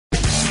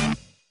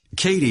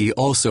Katy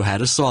also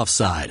had a soft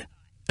side,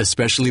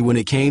 especially when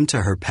it came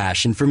to her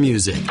passion for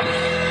music.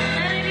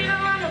 Many people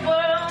around the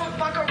world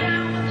walk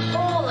around with a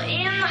hole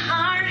in the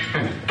heart.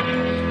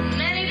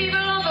 Many people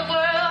of the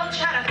world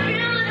try to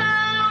fill it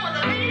out with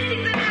the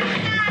things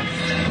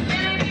that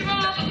many people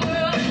of the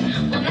world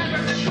will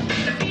never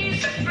be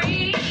so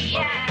free.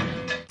 Yeah.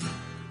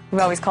 We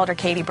always called her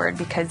Katy Bird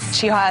because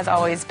she has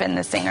always been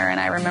the singer, and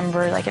I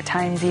remember like at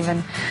times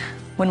even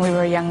when we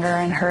were younger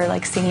and her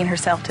like singing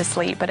herself to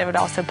sleep, but it would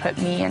also put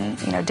me and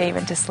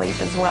David to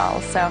sleep as well.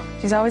 So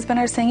she's always been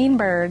our singing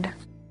bird.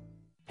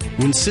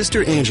 When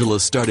Sister Angela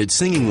started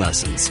singing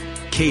lessons,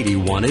 Katy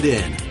wanted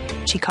in.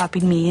 She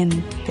copied me and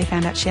they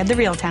found out she had the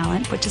real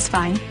talent, which is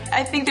fine.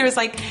 I think there was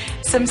like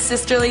some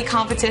sisterly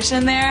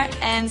competition there,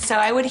 and so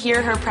I would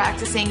hear her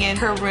practicing in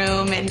her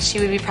room, and she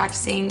would be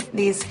practicing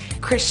these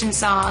Christian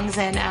songs,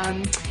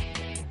 and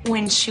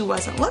when she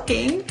wasn't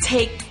looking,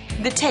 take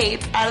the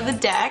tape out of the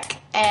deck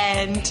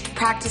and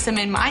practice them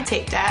in my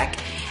tape deck.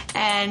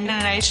 And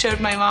then I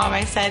showed my mom,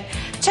 I said,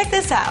 check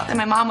this out. And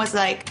my mom was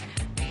like,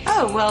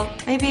 oh, well,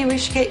 maybe we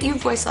should get you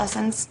voice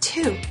lessons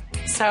too.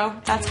 So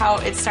that's how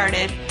it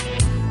started.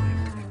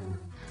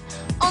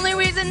 Only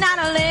reason that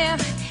I live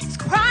is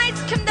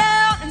Christ come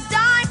down and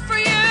died for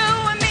you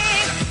and me.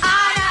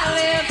 I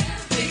live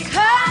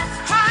because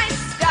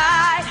Christ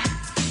died,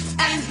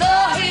 and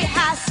though he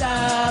has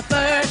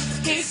suffered,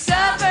 he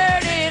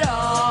suffered it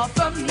all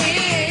for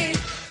me.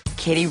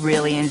 Katy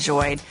really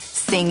enjoyed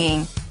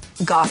singing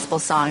gospel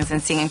songs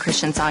and singing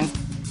Christian songs.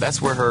 That's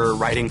where her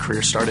writing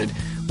career started,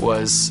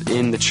 was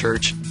in the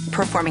church.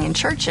 Performing in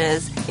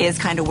churches is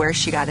kind of where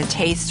she got a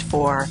taste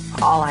for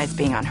all eyes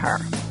being on her.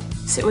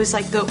 So it was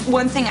like the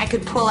one thing I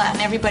could pull out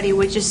and everybody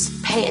would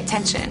just pay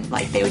attention,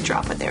 like they would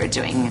drop what they were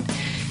doing.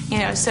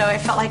 So I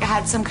felt like I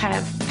had some kind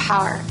of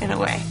power in a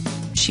way.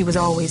 She was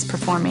always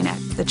performing at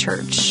the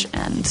church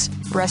and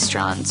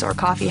restaurants or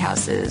coffee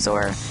houses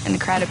or in the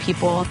crowd of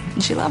people,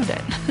 and she loved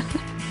it.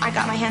 I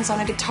got my hands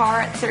on a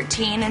guitar at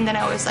 13, and then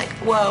I was like,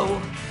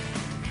 whoa,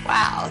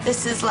 wow,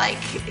 this is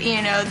like,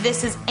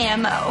 this is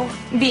ammo.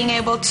 Being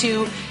able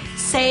to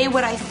say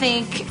what I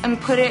think and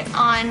put it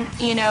on,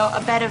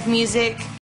 a bed of music